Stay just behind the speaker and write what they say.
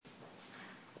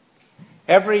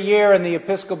Every year in the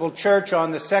Episcopal Church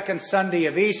on the second Sunday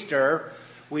of Easter,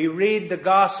 we read the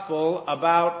gospel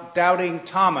about doubting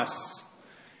Thomas.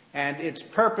 And its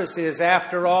purpose is,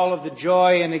 after all of the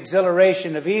joy and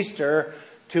exhilaration of Easter,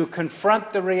 to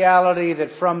confront the reality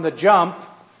that from the jump,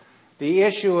 the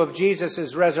issue of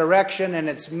Jesus' resurrection and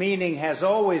its meaning has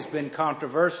always been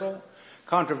controversial,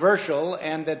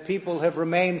 and that people have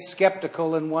remained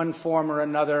skeptical in one form or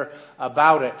another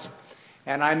about it.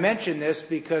 And I mention this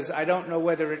because I don't know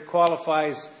whether it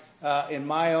qualifies in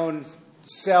my own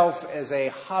self as a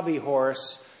hobby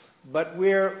horse, but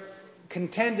we're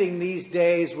contending these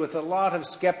days with a lot of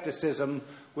skepticism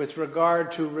with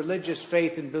regard to religious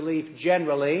faith and belief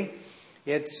generally.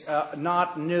 It's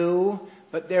not new,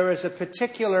 but there is a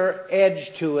particular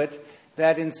edge to it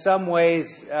that in some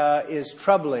ways is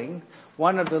troubling.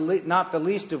 One of the not the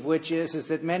least of which is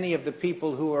that many of the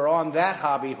people who are on that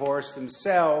hobby horse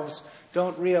themselves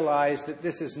don't realize that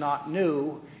this is not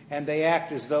new, and they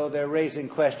act as though they're raising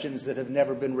questions that have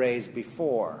never been raised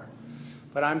before.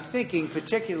 But I'm thinking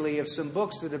particularly of some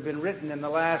books that have been written in the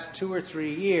last 2 or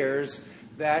 3 years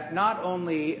that not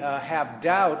only have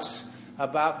doubts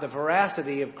about the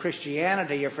veracity of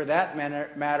Christianity, or for that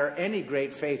matter, any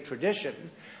great faith tradition,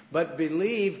 but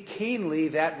believe keenly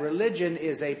that religion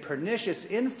is a pernicious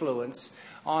influence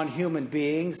on human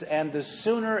beings, and the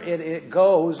sooner it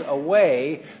goes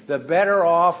away, the better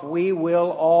off we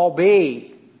will all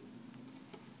be,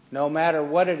 no matter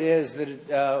what it is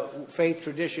that faith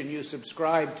tradition you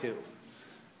subscribe to.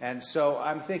 And so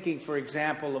I'm thinking, for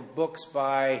example, of books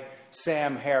by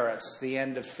Sam Harris, The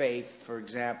End of Faith, for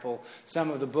example,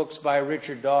 some of the books by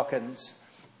Richard Dawkins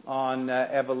on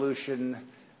evolution,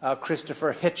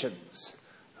 Christopher Hitchens,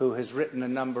 who has written a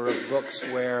number of books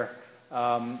where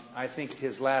I think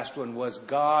his last one was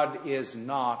God is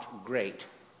Not Great.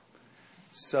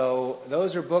 So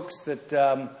those are books that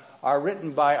are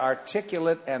written by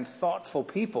articulate and thoughtful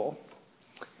people,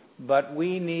 but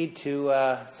we need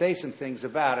to say some things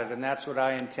about it, and that's what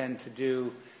I intend to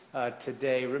do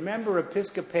today. Remember,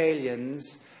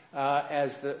 Episcopalians,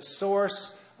 as the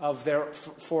source of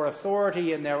for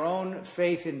authority in their own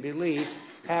faith and belief,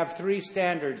 have 3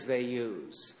 standards they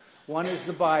use. One is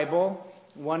the Bible,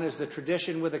 one is the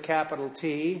tradition with a capital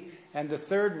T, and the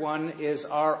third one is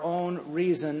our own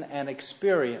reason and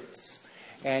experience.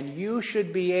 And you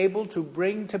should be able to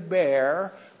bring to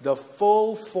bear the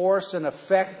full force and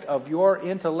effect of your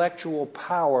intellectual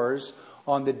powers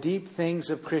on the deep things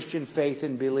of Christian faith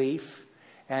and belief,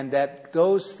 and that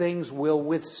those things will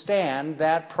withstand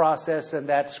that process and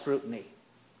that scrutiny.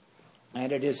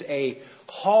 And it is a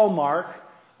hallmark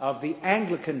of the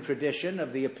Anglican tradition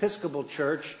of the Episcopal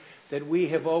Church that we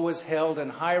have always held in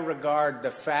high regard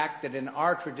the fact that in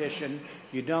our tradition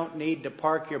you don't need to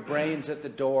park your brains at the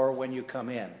door when you come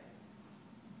in.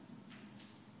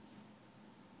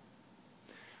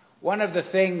 One of the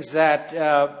things that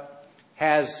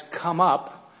has come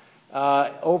up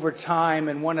over time,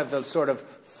 and one of the sort of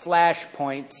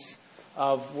flashpoints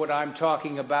of what I'm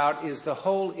talking about, is the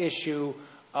whole issue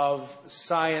of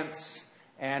science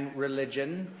and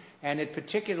religion. And it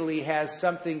particularly has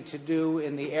something to do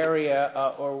in the area,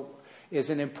 or is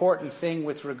an important thing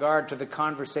with regard to the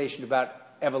conversation about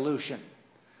evolution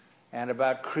and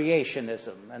about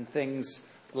creationism and things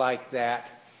like that.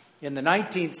 In the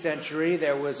 19th century,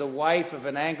 there was a wife of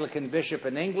an Anglican bishop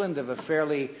in England of a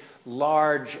fairly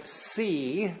large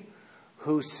see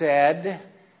who said,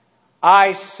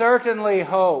 "I certainly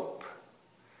hope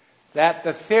that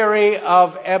the theory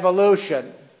of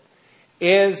evolution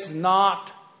is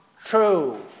not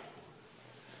true.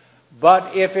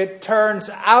 But if it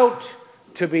turns out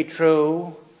to be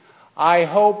true, I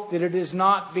hope that it has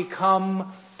not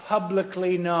become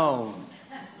publicly known."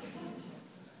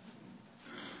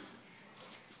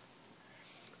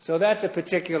 So that's a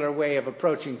particular way of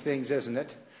approaching things, isn't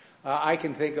it? I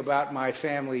can think about my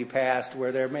family past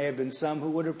where there may have been some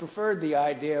who would have preferred the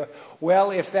idea,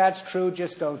 well, if that's true,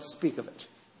 just don't speak of it.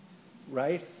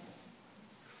 Right?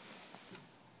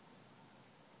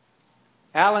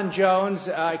 Alan Jones,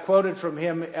 I quoted from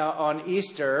him on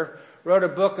Easter, wrote a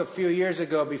book a few years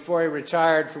ago before he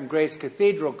retired from Grace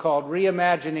Cathedral called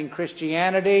Reimagining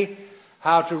Christianity,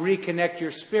 How to Reconnect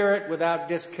Your Spirit Without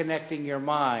Disconnecting Your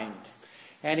Mind.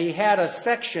 And he had a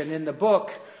section in the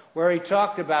book where he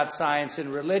talked about science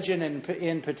and religion, and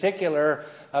in particular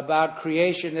about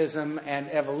creationism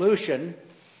and evolution.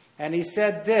 And he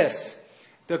said this: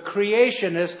 the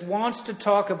creationist wants to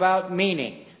talk about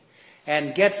meaning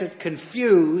and gets it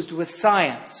confused with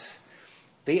science.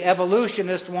 The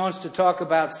evolutionist wants to talk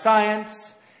about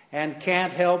science and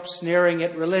can't help sneering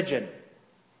at religion.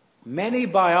 Many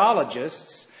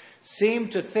biologists seem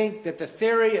to think that the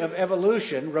theory of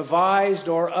evolution, revised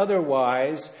or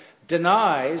otherwise,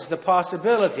 denies the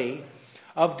possibility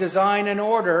of design and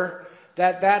order,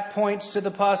 that points to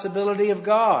the possibility of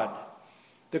God.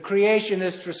 The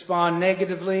creationists respond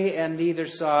negatively, and neither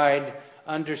side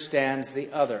understands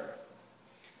the other.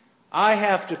 I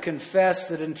have to confess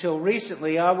that until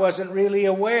recently I wasn't really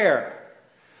aware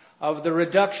of the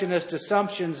reductionist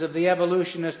assumptions of the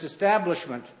evolutionist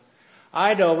establishment.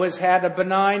 I'd always had a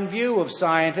benign view of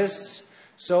scientists,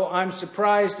 so I'm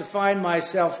surprised to find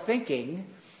myself thinking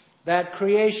that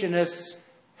creationists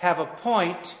have a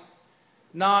point,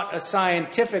 not a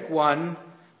scientific one,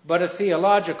 but a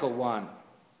theological one.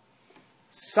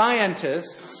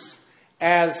 Scientists,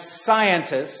 as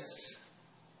scientists,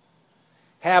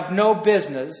 have no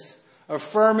business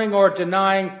affirming or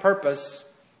denying purpose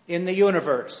in the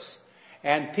universe.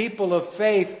 And people of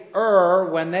faith err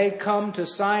when they come to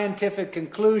scientific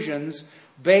conclusions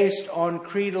based on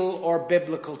creedal or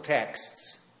biblical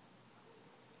texts.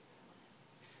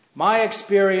 My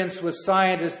experience with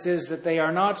scientists is that they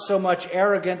are not so much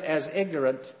arrogant as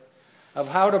ignorant of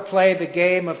how to play the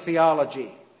game of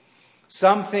theology.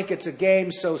 Some think it's a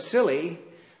game so silly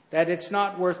that it's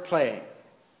not worth playing.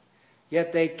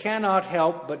 Yet they cannot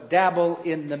help but dabble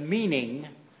in the meaning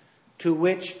to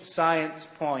which science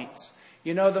points.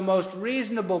 You know, the most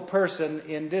reasonable person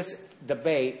in this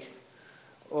debate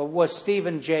was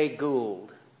Stephen Jay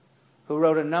Gould, who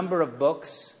wrote a number of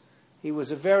books. He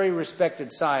was a very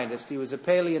respected scientist. He was a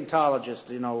paleontologist,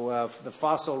 the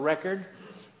fossil record.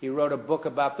 He wrote a book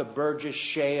about the Burgess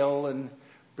Shale in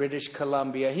British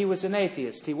Columbia. He was an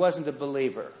atheist. He wasn't a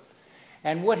believer.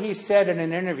 And what he said in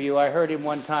an interview, I heard him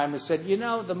one time, he said,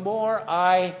 the more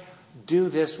I do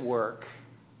this work,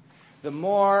 the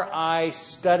more I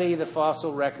study the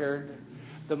fossil record,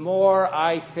 the more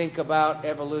I think about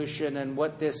evolution and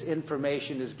what this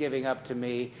information is giving up to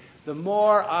me, the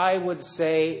more I would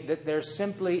say that there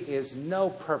simply is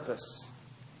no purpose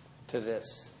to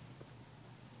this.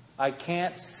 I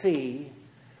can't see,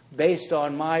 based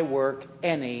on my work,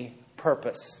 any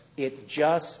purpose. It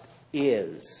just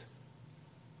is.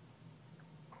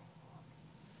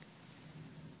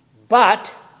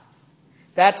 But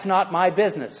that's not my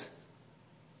business.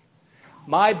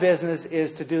 My business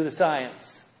is to do the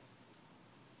science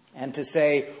and to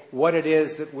say what it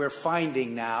is that we're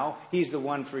finding now. He's the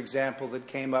one, for example, that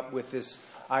came up with this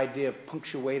idea of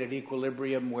punctuated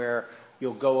equilibrium, where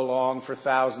you'll go along for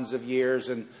thousands of years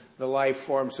and the life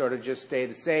forms sort of just stay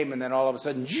the same, and then all of a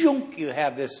sudden, junk, you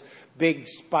have this big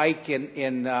spike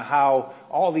in how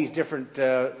all these different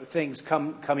things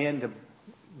come into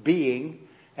being,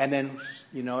 and then,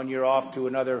 and you're off to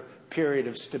another period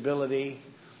of stability.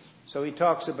 So he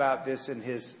talks about this in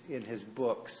his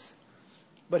books.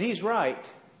 But he's right.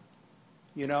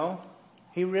 He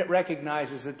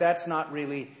recognizes that that's not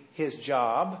really his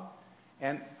job.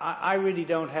 And I really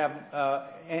don't have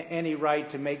any right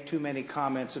to make too many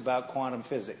comments about quantum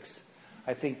physics.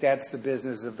 I think that's the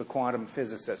business of the quantum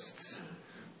physicists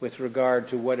with regard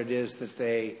to what it is that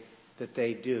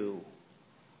they do.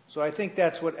 So I think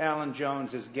that's what Alan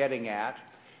Jones is getting at,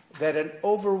 that an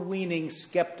overweening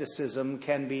skepticism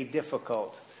can be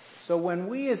difficult. So when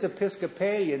we as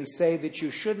Episcopalians say that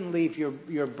you shouldn't leave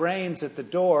your brains at the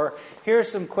door, here's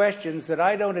some questions that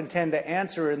I don't intend to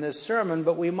answer in this sermon,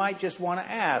 but we might just want to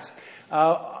ask.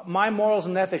 My morals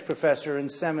and ethics professor in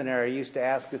seminary used to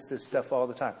ask us this stuff all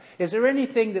the time. Is there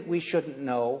anything that we shouldn't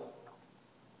know?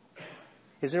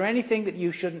 Is there anything that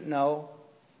you shouldn't know,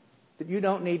 that you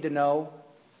don't need to know?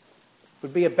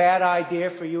 Would be a bad idea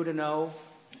for you to know?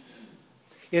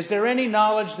 Is there any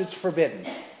knowledge that's forbidden?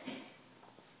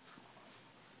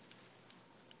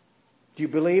 Do you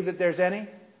believe that there's any?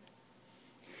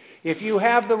 If you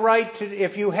have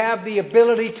the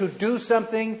ability to do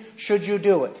something, should you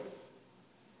do it?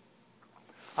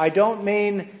 I don't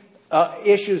mean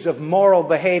issues of moral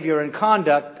behavior and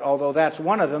conduct, although that's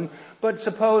one of them, but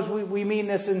suppose we mean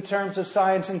this in terms of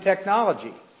science and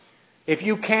technology. If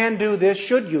you can do this,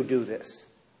 should you do this?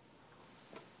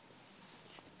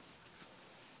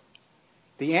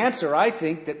 The answer, I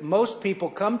think, that most people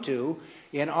come to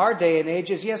in our day and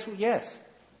age is yes.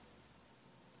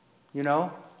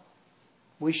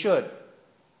 We should.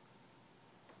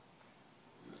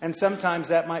 And sometimes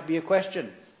that might be a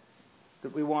question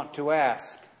that we want to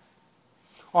ask.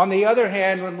 On the other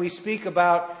hand, when we speak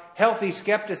about healthy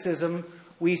skepticism,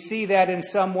 we see that in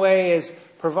some way as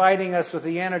providing us with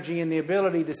the energy and the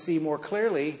ability to see more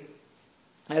clearly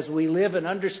as we live and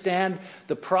understand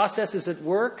the processes at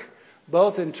work,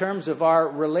 both in terms of our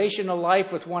relational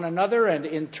life with one another and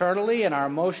internally in our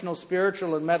emotional,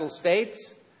 spiritual, and mental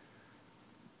states.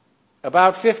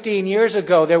 About 15 years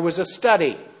ago, there was a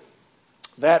study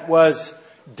that was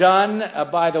done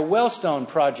by the Wellstone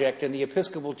Project in the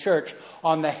Episcopal Church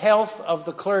on the health of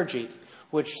the clergy,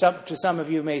 which to some of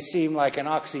you may seem like an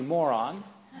oxymoron.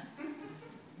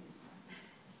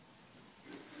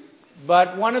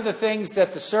 But one of the things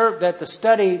that the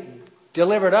study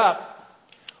delivered up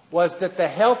was that the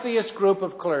healthiest group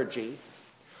of clergy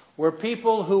were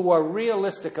people who were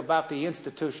realistic about the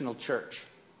institutional church.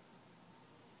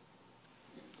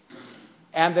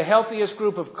 And the healthiest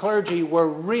group of clergy were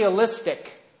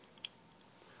realistic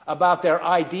about their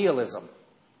idealism.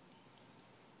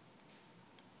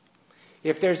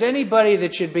 If there's anybody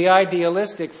that should be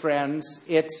idealistic, friends,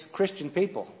 it's Christian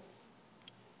people.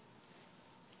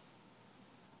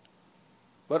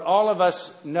 But all of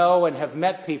us know and have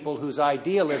met people whose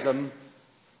idealism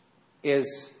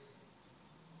is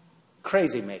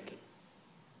crazy-making.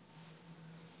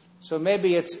 So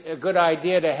maybe it's a good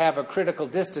idea to have a critical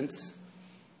distance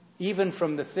even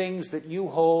from the things that you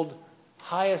hold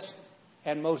highest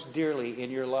and most dearly in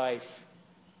your life.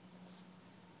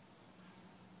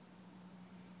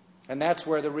 And that's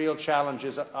where the real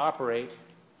challenges operate.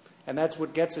 And that's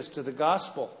what gets us to the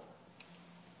gospel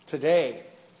today.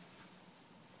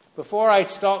 Before I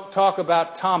talk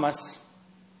about Thomas,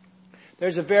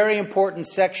 there's a very important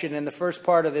section in the first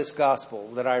part of this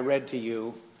gospel that I read to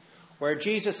you, where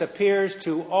Jesus appears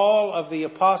to all of the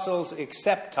apostles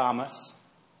except Thomas,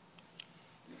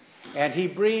 and he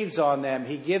breathes on them.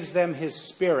 He gives them his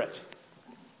Spirit.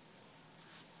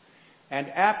 And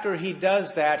after he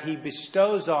does that, he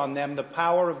bestows on them the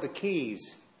power of the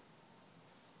keys.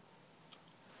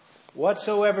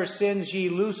 Whatsoever sins ye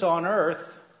loose on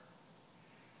earth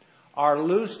are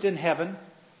loosed in heaven,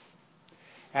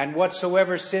 and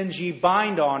whatsoever sins ye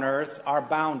bind on earth are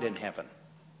bound in heaven.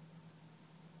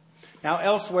 Now,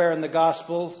 elsewhere in the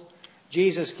Gospels,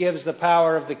 Jesus gives the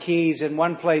power of the keys in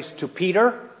one place to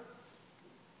Peter,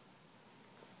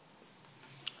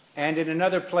 and in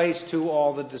another place to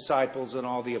all the disciples and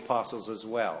all the apostles as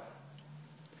well.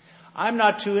 I'm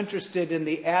not too interested in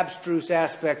the abstruse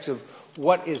aspects of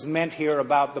what is meant here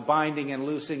about the binding and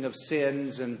loosing of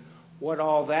sins and what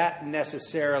all that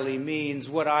necessarily means.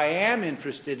 What I am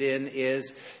interested in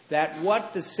is that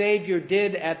what the Savior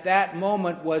did at that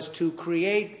moment was to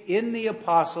create in the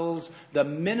apostles the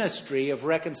ministry of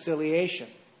reconciliation.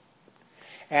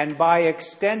 And by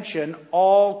extension,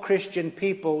 all Christian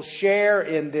people share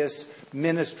in this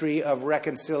ministry of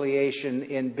reconciliation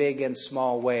in big and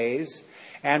small ways.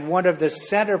 And one of the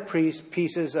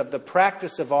centerpieces of the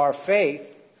practice of our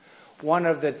faith, one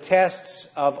of the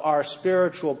tests of our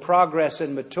spiritual progress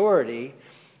and maturity,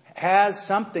 has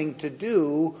something to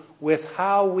do with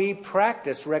how we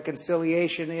practice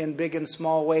reconciliation in big and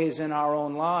small ways in our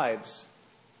own lives.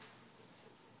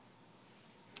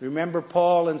 Remember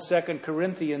Paul in 2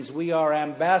 Corinthians, we are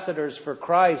ambassadors for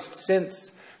Christ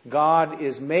since God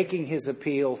is making his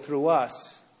appeal through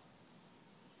us.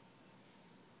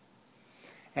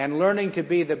 And learning to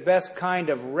be the best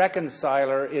kind of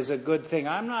reconciler is a good thing.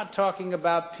 I'm not talking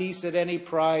about peace at any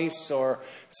price or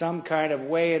some kind of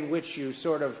way in which you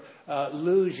sort of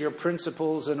lose your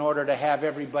principles in order to have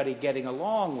everybody getting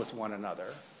along with one another.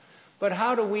 But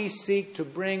how do we seek to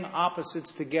bring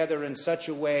opposites together in such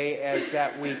a way as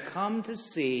that we come to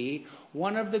see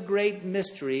one of the great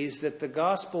mysteries that the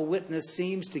gospel witness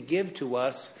seems to give to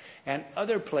us and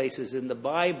other places in the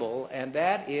Bible, and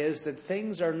that is that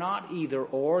things are not either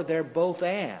or, they're both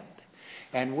and.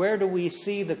 And where do we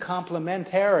see the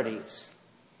complementarities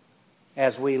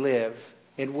as we live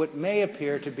in what may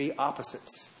appear to be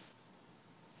opposites?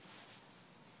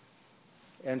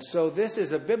 And so this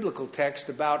is a biblical text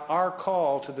about our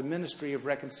call to the ministry of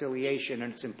reconciliation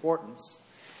and its importance,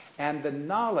 and the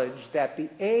knowledge that the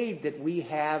aid that we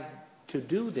have to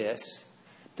do this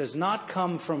does not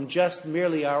come from just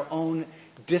merely our own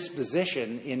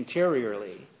disposition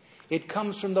interiorly. It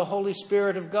comes from the Holy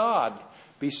Spirit of God,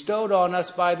 bestowed on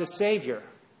us by the Savior.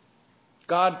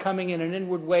 God coming in an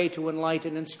inward way to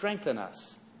enlighten and strengthen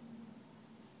us.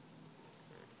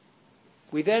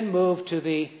 We then move to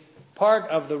the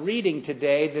part of the reading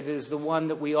today that is the one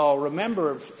that we all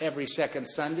remember every second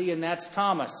Sunday, and that's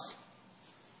Thomas.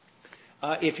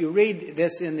 If you read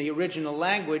this in the original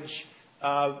language,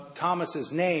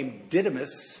 Thomas's name,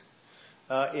 Didymus,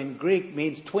 in Greek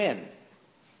means twin.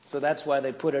 So that's why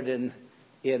they put it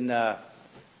in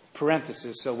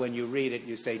parentheses. So when you read it,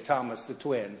 you say Thomas the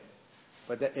twin.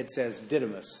 But it says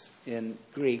Didymus in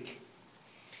Greek.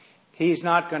 He's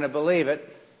not going to believe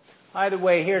it. Either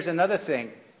way, here's another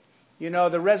thing. You know,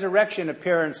 the resurrection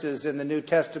appearances in the New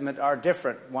Testament are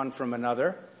different one from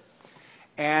another.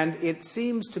 And it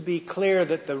seems to be clear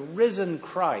that the risen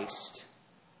Christ,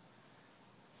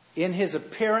 in his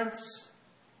appearance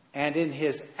and in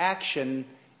his action,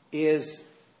 is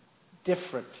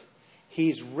different.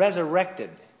 He's resurrected.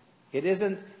 It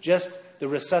isn't just the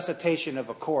resuscitation of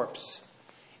a corpse.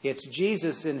 It's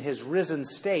Jesus in his risen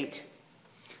state.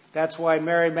 That's why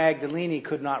Mary Magdalene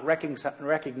could not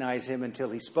recognize him until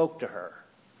he spoke to her.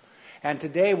 And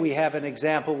today we have an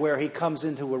example where he comes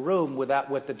into a room with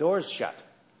the doors shut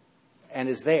and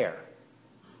is there.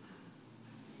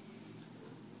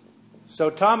 So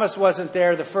Thomas wasn't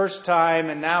there the first time,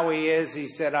 and now he is. He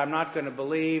said, I'm not going to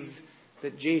believe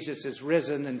that Jesus is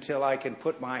risen until I can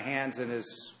put my hands in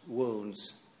his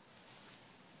wounds.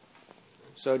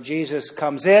 So Jesus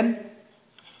comes in,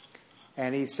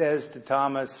 and he says to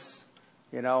Thomas,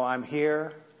 I'm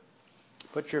here.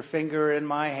 Put your finger in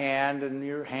my hand and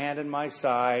your hand in my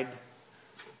side,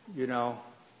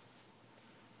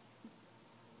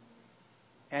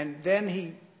 And then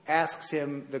he asks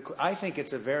him, I think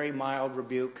it's a very mild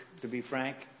rebuke, to be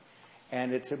frank,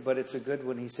 but it's a good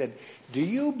one. He said, do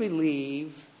you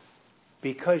believe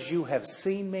because you have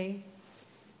seen me?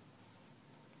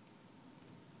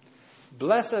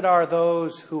 Blessed are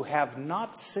those who have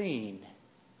not seen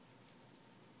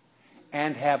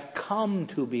and have come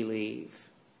to believe.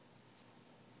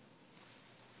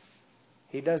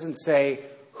 He doesn't say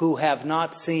who have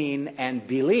not seen and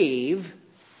believe.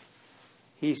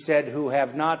 He said who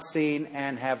have not seen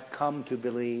and have come to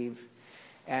believe.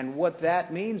 And what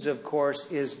that means, of course,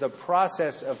 is the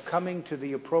process of coming to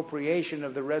the appropriation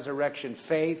of the resurrection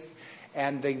faith,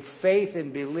 and the faith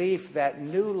and belief that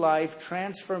new life,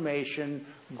 transformation,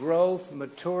 growth,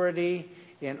 maturity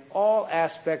in all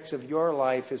aspects of your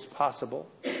life is possible,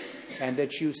 and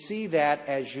that you see that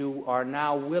as you are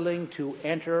now willing to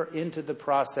enter into the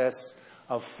process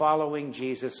of following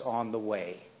Jesus on the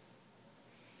way.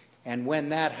 And when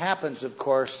that happens, of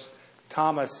course,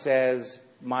 Thomas says,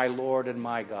 my Lord and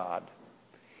my God.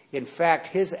 In fact,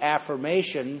 his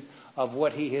affirmation of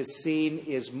what he has seen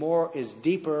is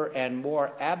deeper and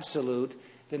more absolute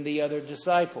than the other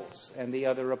disciples and the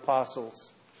other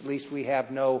apostles. At least we have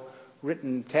no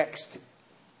written text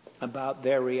about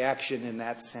their reaction in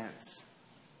that sense.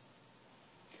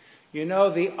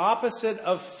 The opposite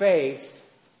of faith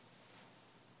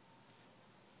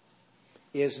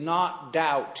is not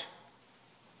doubt.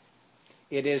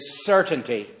 It is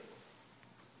certainty.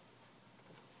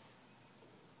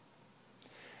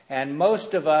 And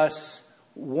most of us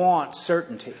want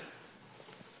certainty.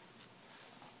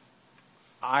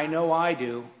 I know I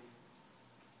do.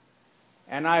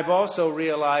 And I've also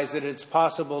realized that it's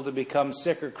possible to become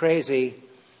sick or crazy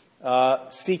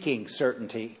seeking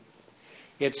certainty.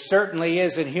 It certainly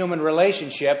is in human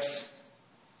relationships.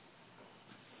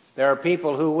 There are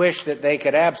people who wish that they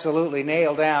could absolutely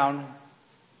nail down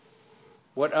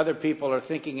what other people are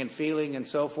thinking and feeling and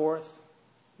so forth,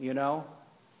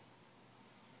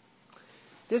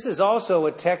 This is also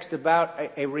a text about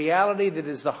a reality that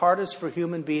is the hardest for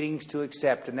human beings to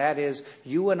accept, and that is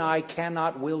you and I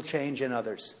cannot will change in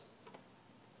others.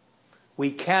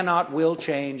 We cannot will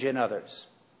change in others.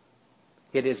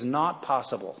 It is not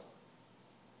possible.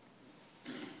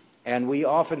 And we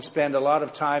often spend a lot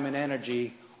of time and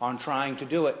energy on trying to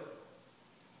do it,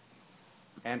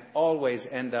 and always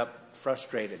end up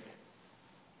frustrated.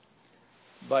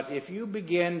 But if you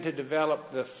begin to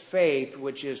develop the faith,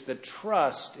 which is the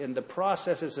trust in the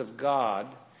processes of God,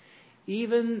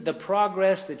 even the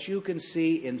progress that you can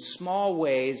see in small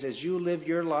ways as you live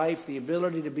your life, the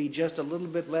ability to be just a little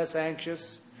bit less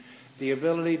anxious, the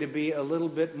ability to be a little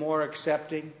bit more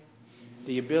accepting,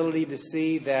 the ability to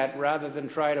see that rather than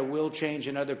try to will change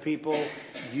in other people,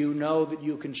 you know that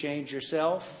you can change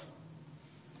yourself.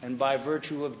 And by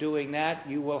virtue of doing that,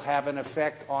 you will have an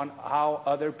effect on how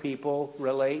other people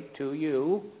relate to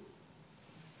you.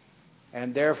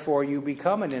 And therefore, you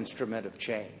become an instrument of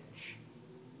change.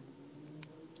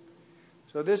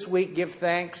 So this week, give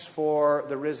thanks for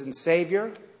the risen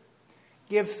Savior.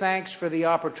 Give thanks for the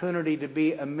opportunity to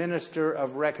be a minister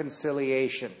of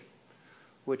reconciliation,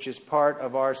 which is part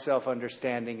of our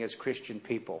self-understanding as Christian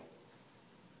people.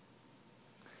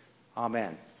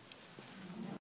 Amen.